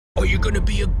you're gonna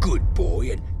be a good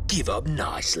boy and give up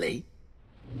nicely?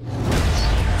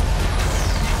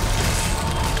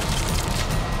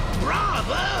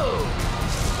 Bravo!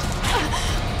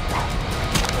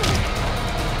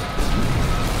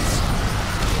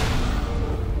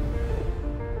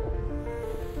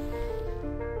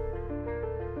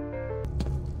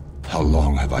 How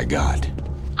long have I got?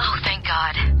 Oh, thank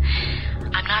God.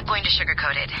 I'm not going to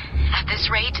sugarcoat it. At this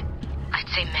rate, I'd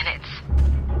say minutes.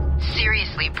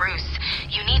 Seriously, Bruce,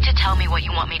 you need to tell me what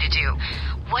you want me to do.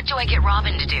 What do I get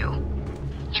Robin to do?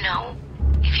 You know,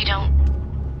 if you don't...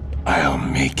 I'll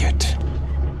make it.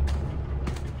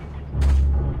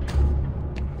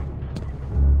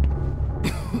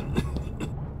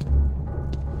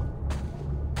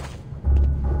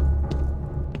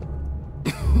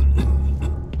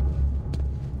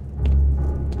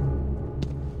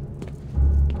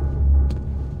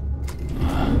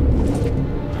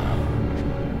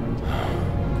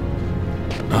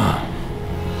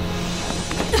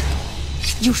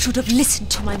 You should have listened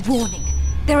to my warning.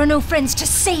 There are no friends to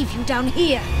save you down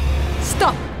here.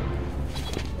 Stop!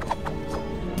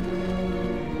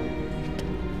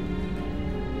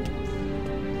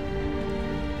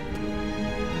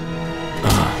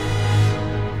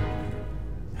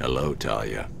 Hello,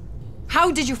 Talia.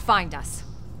 How did you find us?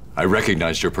 I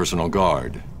recognized your personal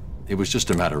guard. It was just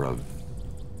a matter of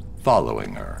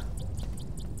following her.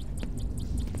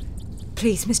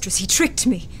 Please, mistress, he tricked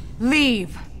me.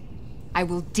 Leave. I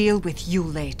will deal with you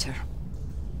later.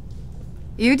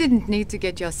 You didn't need to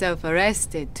get yourself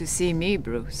arrested to see me,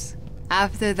 Bruce.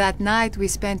 After that night we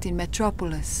spent in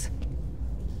Metropolis.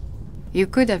 You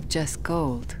could have just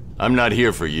called. I'm not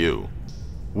here for you.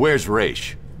 Where's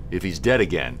Raish? If he's dead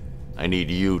again, I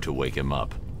need you to wake him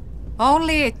up.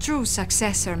 Only a true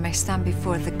successor may stand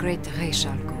before the great Raish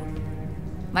Al Ghul.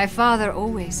 My father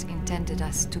always intended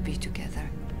us to be together,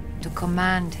 to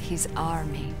command his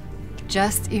army.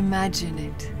 Just imagine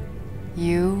it.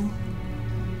 You,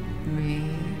 me,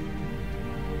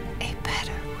 a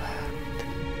better world.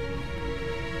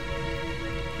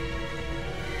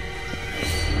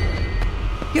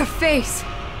 Your face!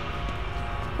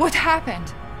 What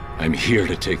happened? I'm here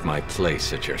to take my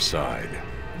place at your side.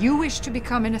 You wish to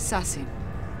become an assassin.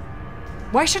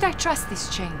 Why should I trust this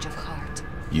change of heart?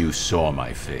 You saw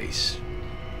my face.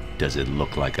 Does it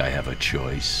look like I have a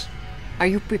choice? Are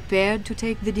you prepared to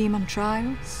take the demon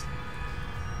trials?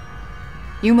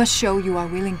 You must show you are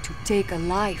willing to take a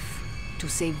life to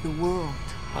save the world.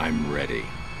 I'm ready.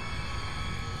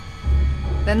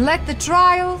 Then let the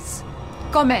trials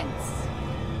commence.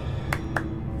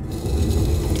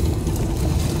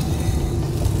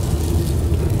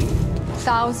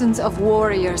 Thousands of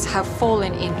warriors have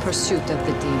fallen in pursuit of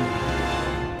the demon.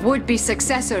 Would-be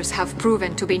successors have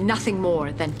proven to be nothing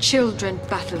more than children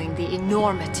battling the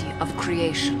enormity of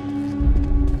creation.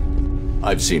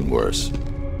 I've seen worse.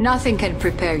 Nothing can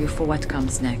prepare you for what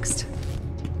comes next.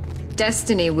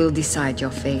 Destiny will decide your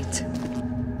fate.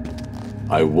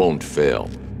 I won't fail.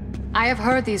 I have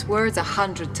heard these words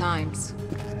 100 times.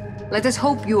 Let us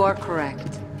hope you are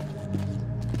correct.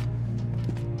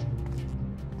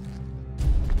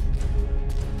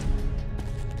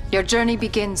 Your journey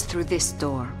begins through this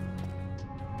door.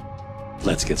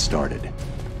 Let's get started.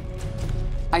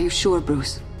 Are you sure,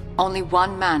 Bruce? Only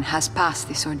one man has passed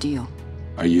this ordeal.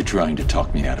 Are you trying to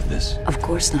talk me out of this? Of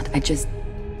course not. I just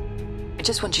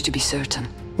want you to be certain.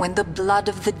 When the blood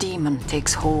of the demon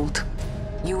takes hold,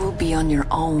 you will be on your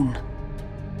own.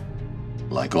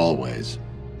 Like always.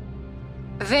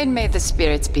 Then may the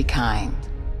spirits be kind.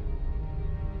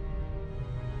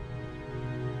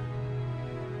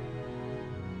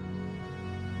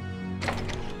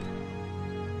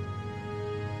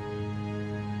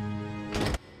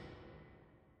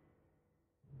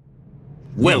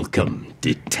 Welcome,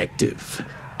 Detective.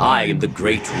 I am the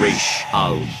great Raish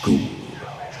Al Ghul.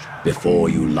 Before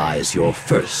you lies your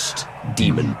first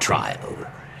demon trial.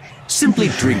 Simply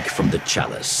drink from the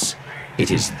chalice.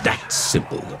 It is that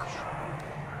simple.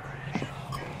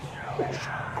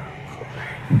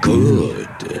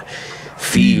 Good.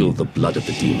 Feel the blood of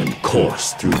the demon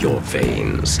course through your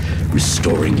veins,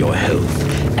 restoring your health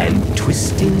and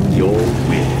twisting your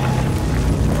will.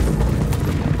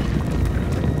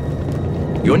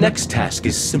 Your next task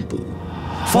is simple.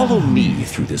 Follow me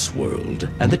through this world,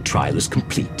 and the trial is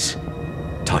complete.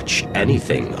 Touch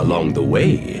anything along the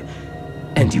way,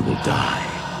 and you will die.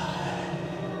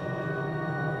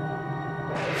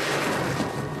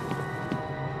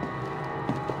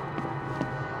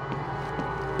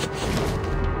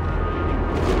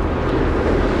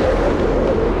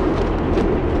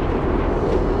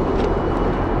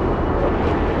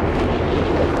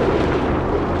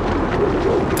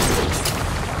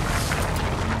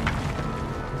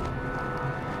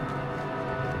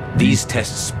 These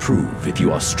tests prove if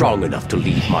you are strong enough to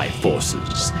lead my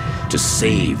forces, to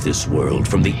save this world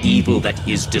from the evil that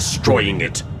is destroying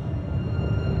it.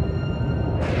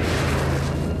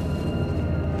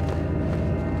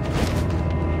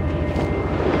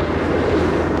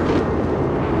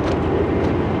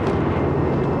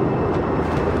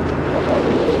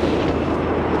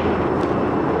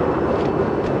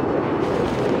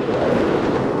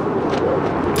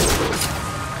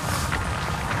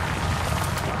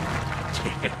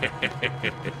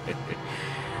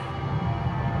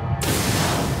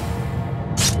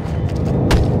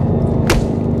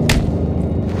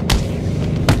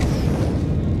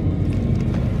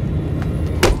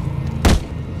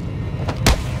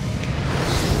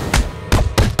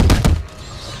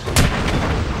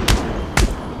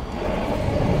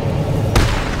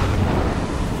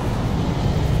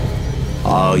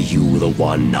 Are you the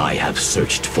one I have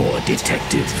searched for,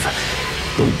 detective?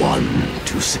 The one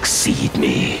to succeed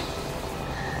me?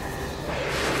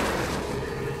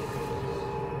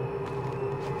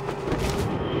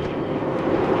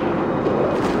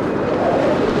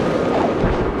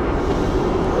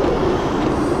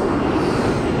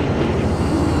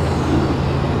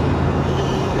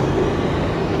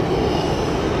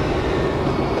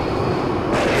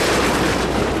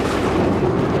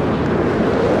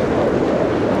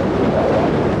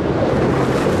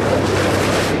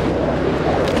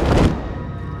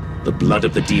 The blood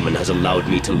of the demon has allowed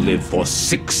me to live for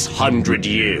 600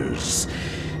 years.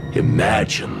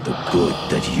 Imagine the good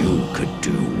that you could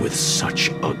do with such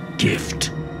a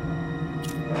gift.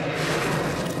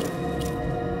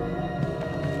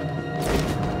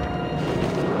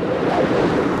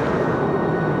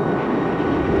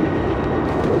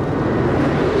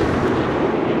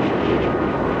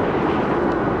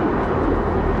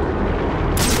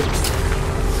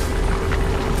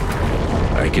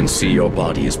 I can see your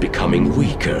body is becoming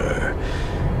weaker.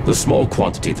 The small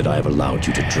quantity that I have allowed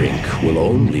you to drink will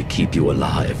only keep you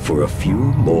alive for a few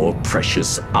more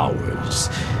precious hours.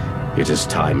 It is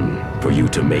time for you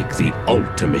to make the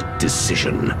ultimate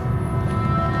decision.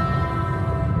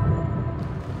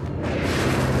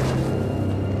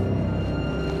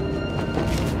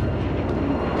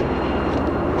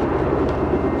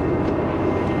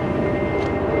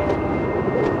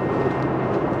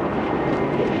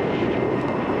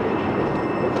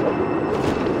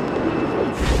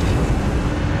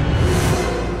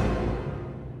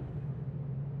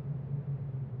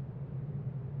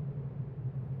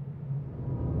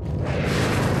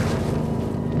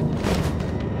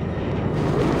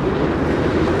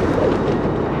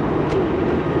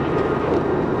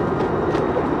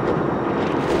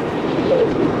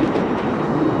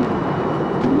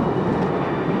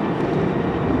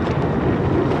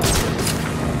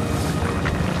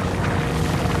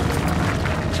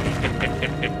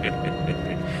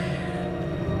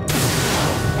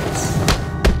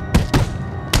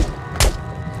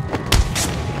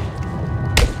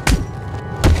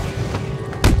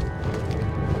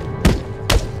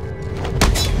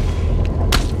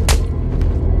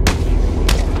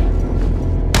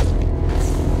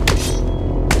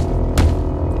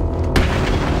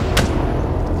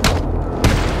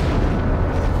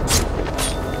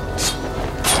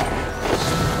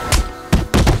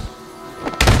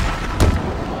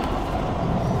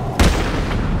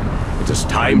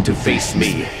 Time to face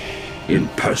me in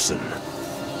person.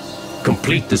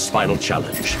 Complete this final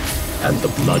challenge, and the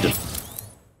blood of...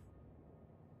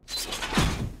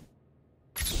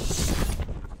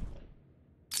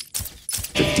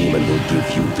 the demon will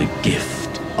give you the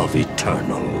gift of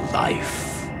eternal life.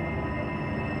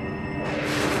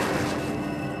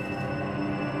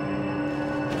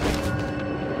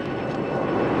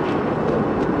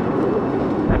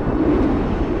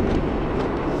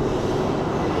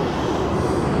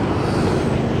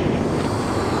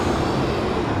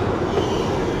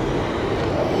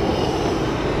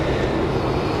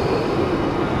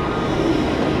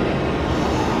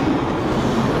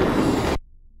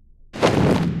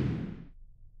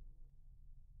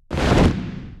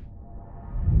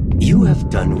 You have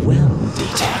done well,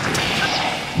 detective.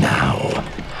 Now,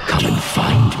 come and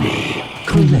find me.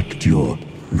 Collect your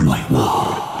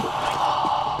reward.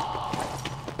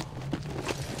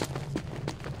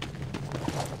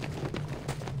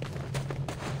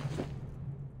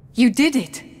 You did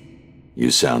it!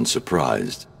 You sound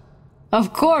surprised.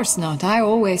 Of course not. I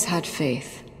always had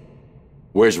faith.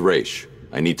 Where's Raish?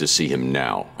 I need to see him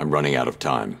now. I'm running out of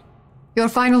time. Your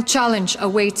final challenge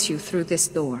awaits you through this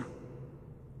door.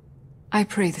 I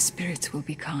pray the spirits will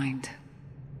be kind.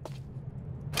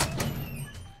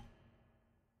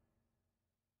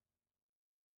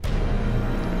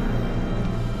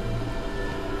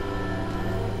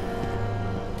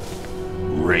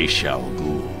 Raish al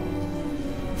Ghul.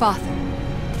 Father.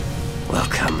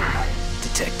 Welcome,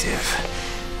 Detective.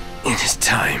 It is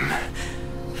time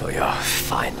for your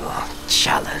final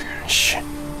challenge.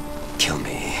 Kill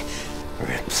me.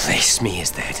 Replace me as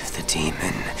that of the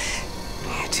demon.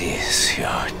 It is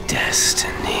your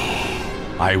destiny.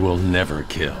 I will never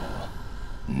kill.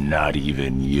 Not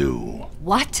even you.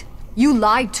 What? You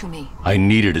lied to me. I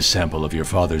needed a sample of your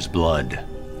father's blood.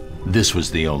 This was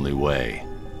the only way.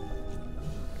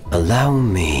 Allow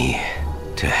me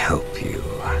to help you.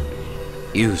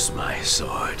 Use my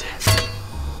sword.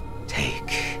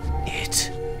 Take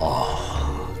it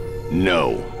all.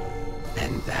 No.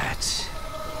 And that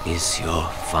is your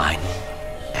final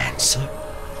answer?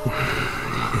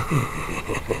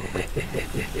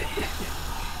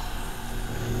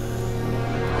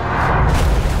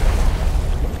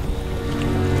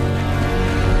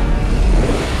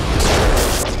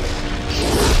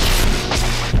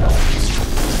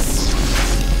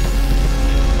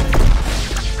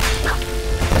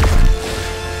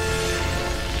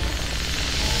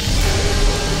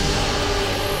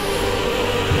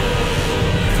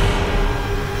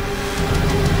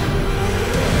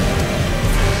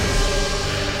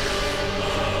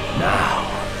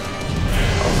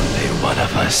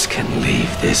 Can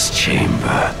leave this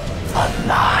chamber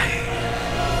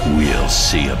alive. We'll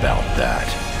see about that.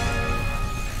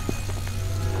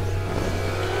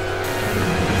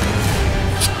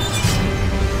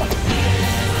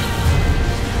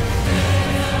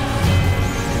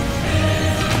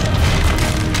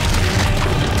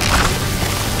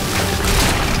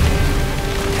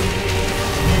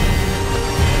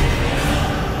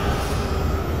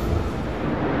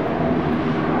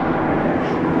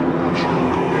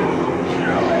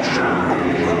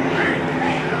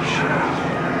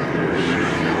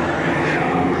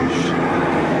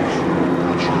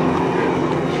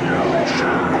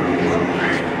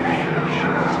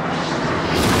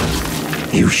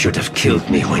 You should have killed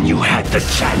me when you had the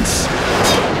chance.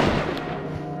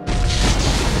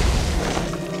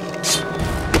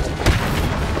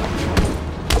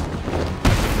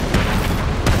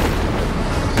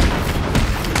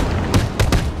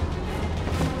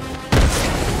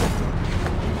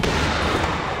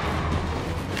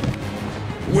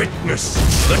 Witness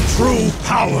the true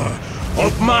power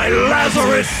of my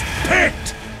Lazarus Pit!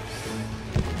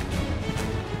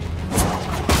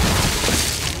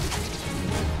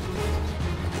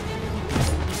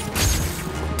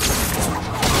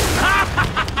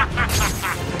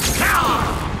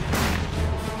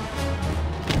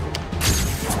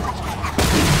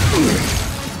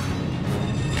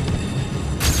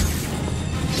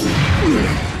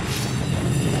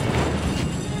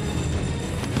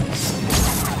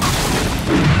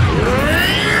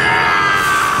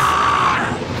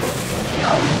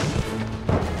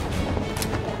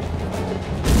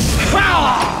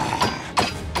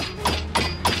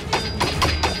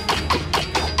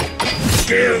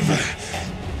 Give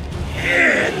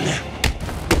in.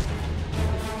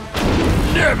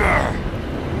 Never.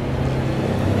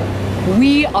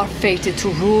 We are fated to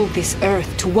rule this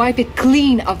earth, to wipe it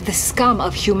clean of the scum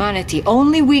of humanity.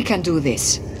 Only we can do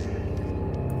this.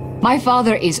 My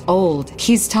father is old.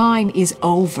 His time is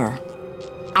over.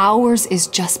 Ours is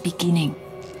just beginning.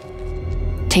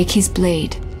 Take his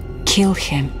blade. Kill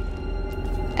him.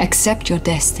 Accept your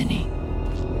destiny.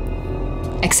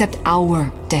 Accept our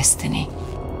destiny.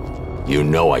 You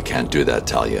know I can't do that,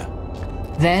 Talia.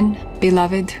 Then,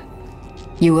 beloved,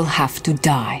 you will have to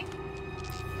die.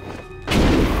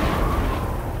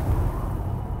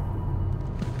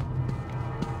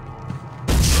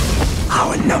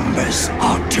 Our numbers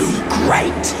are too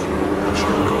great.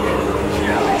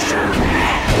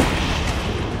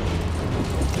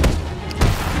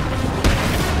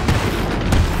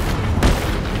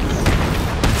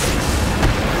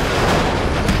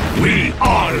 We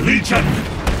are Legion!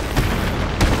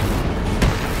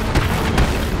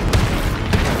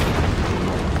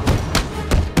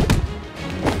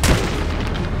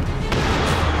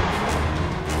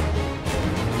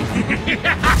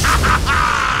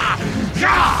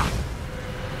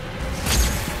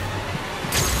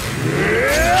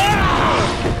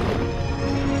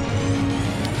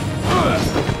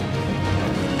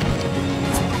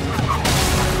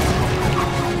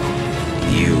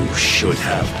 You should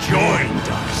have joined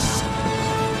us.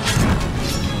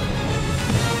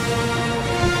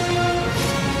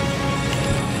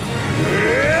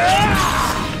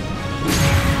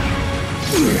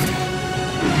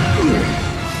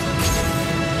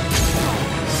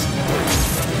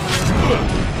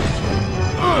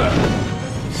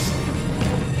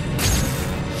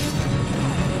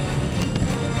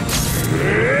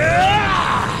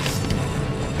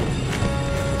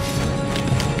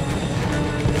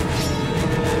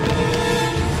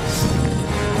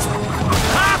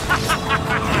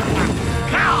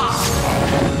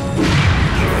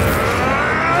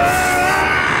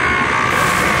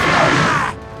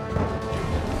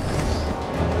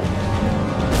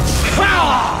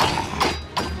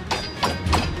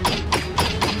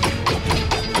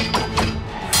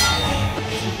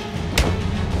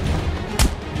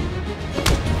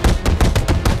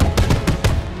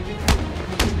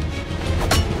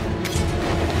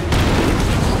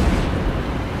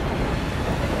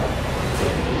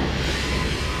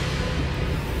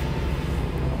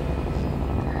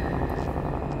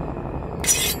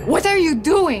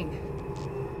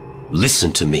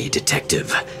 Listen to me,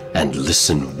 detective, and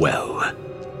listen well.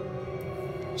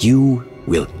 You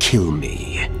will kill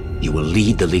me. You will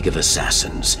lead the League of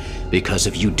Assassins, because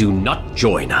if you do not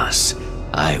join us,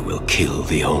 I will kill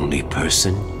the only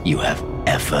person you have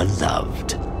ever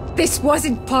loved. This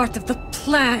wasn't part of the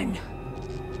plan.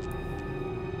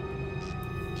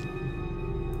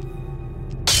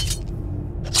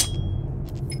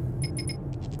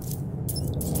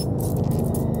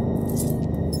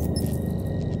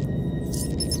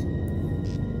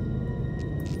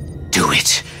 Do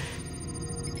it.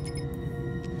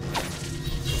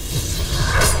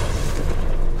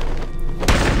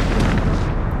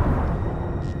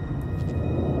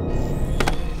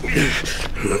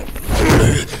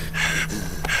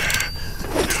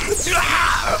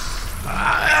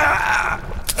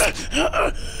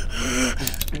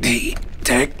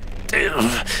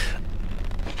 Detective.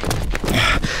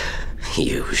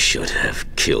 You should have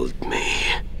killed me.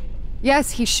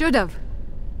 Yes, he should have.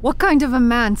 What kind of a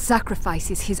man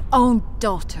sacrifices his own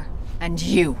daughter? And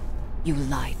you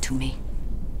lied to me.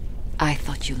 I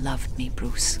thought you loved me,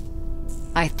 Bruce.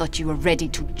 I thought you were ready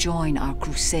to join our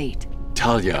crusade.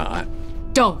 Talia,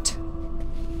 Don't!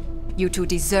 You two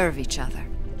deserve each other.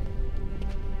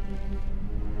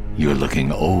 you're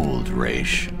looking old,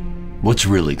 Raish. What's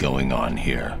really going on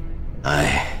here? I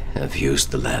have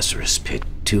used the Lazarus Pit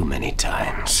too many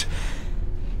times.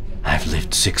 I've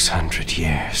lived 600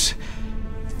 years.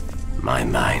 My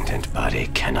mind and body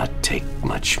cannot take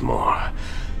much more.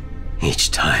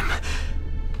 Each time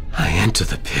I enter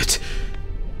the pit,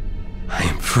 I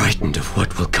am frightened of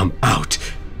what will come out.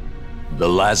 The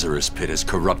Lazarus Pit has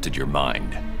corrupted your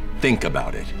mind. Think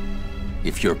about it.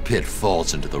 If your pit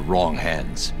falls into the wrong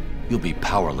hands, you'll be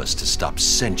powerless to stop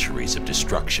centuries of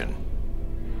destruction.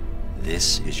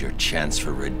 This is your chance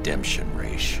for redemption,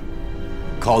 Raish.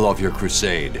 Call off your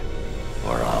crusade,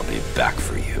 or I'll be back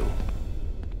for you.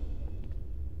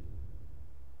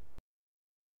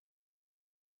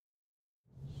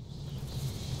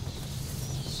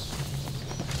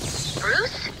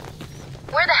 Bruce?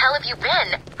 Where the hell have you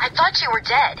been? I thought you were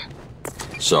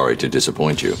dead. Sorry to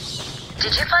disappoint you.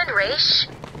 Did you find Raish?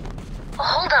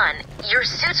 Hold on. Your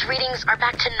suit's readings are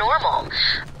back to normal.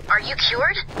 Are you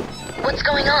cured? What's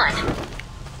going on?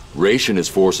 Raish and his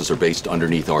forces are based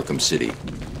underneath Arkham City,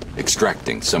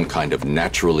 extracting some kind of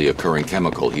naturally occurring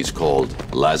chemical he's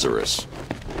called Lazarus.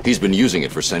 He's been using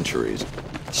it for centuries,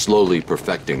 slowly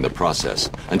perfecting the process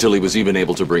until he was even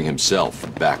able to bring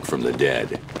himself back from the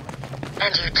dead.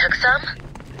 And you took some?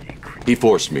 He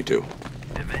forced me to.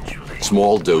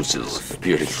 Small doses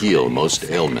appear to heal most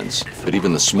ailments, but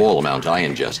even the small amount I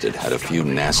ingested had a few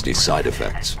nasty side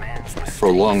effects.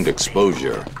 Prolonged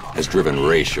exposure has driven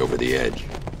Raish over the edge.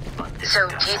 So,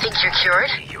 do you think you're cured?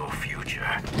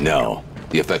 No,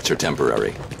 the effects are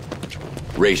temporary.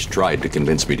 Raish tried to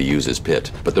convince me to use his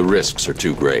pit, but the risks are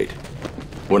too great.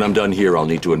 When I'm done here, I'll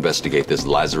need to investigate this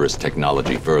Lazarus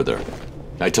technology further.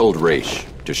 I told Raish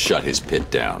to shut his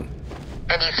pit down.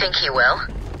 And you think he will?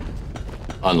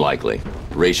 Unlikely.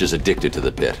 Raish is addicted to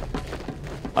the pit.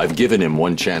 I've given him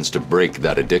one chance to break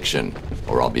that addiction,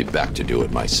 or I'll be back to do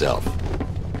it myself.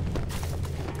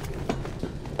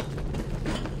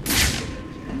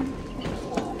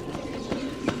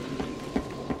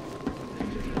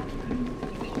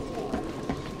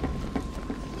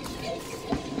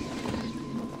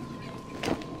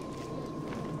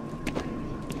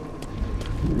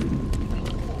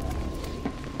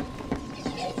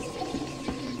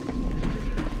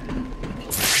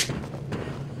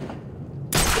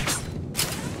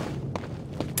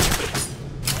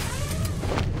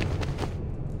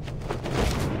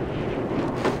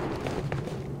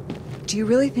 Do you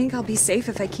really think I'll be safe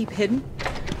if I keep hidden?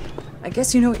 I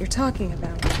guess you know what you're talking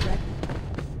about, right?